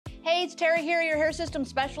Hey, it's Terry here, your hair system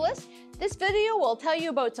specialist. This video will tell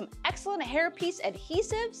you about some excellent hairpiece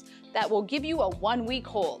adhesives that will give you a 1-week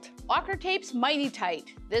hold. Walker Tape's Mighty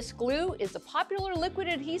Tight. This glue is a popular liquid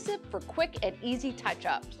adhesive for quick and easy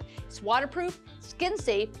touch-ups. It's waterproof,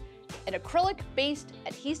 skin-safe, an acrylic-based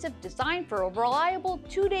adhesive designed for a reliable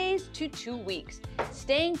 2 days to 2 weeks,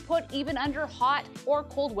 staying put even under hot or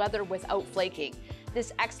cold weather without flaking.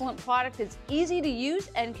 This excellent product is easy to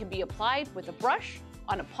use and can be applied with a brush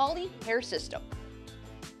on a poly hair system.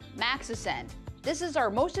 Max Ascend. This is our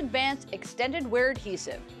most advanced extended wear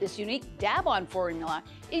adhesive. This unique dab-on formula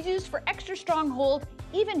is used for extra strong hold,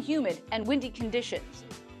 even humid and windy conditions.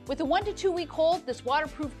 With a 1 to 2 week hold, this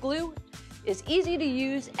waterproof glue is easy to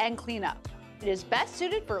use and clean up. It is best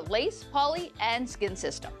suited for lace, poly, and skin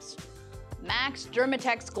systems. Max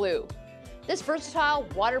Dermatex Glue. This versatile,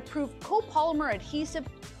 waterproof copolymer adhesive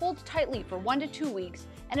holds tightly for 1 to 2 weeks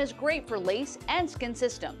and is great for lace and skin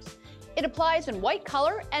systems. It applies in white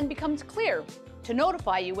color and becomes clear to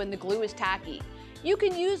notify you when the glue is tacky. You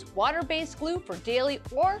can use water-based glue for daily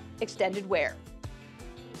or extended wear.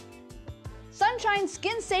 Sunshine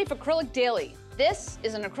Skin Safe Acrylic Daily. This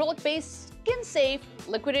is an acrylic-based, skin-safe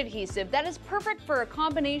liquid adhesive that is perfect for a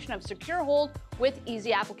combination of secure hold with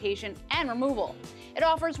easy application and removal. It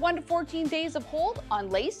offers 1 to 14 days of hold on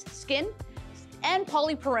lace, skin, and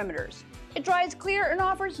poly perimeters. It dries clear and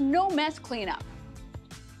offers no mess cleanup.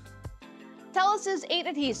 Telus' 8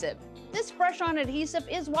 Adhesive. This brush-on adhesive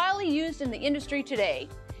is widely used in the industry today.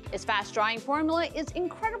 Its fast-drying formula is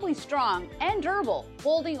incredibly strong and durable,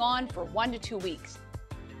 holding on for 1 to 2 weeks.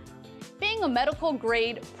 Being a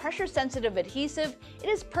medical-grade, pressure-sensitive adhesive, it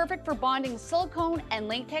is perfect for bonding silicone and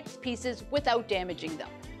latex pieces without damaging them.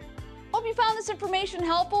 Hope you found this information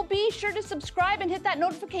helpful. Be sure to subscribe and hit that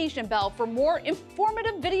notification bell for more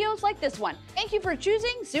informative videos like this one. Thank you for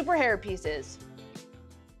choosing Super Hairpieces.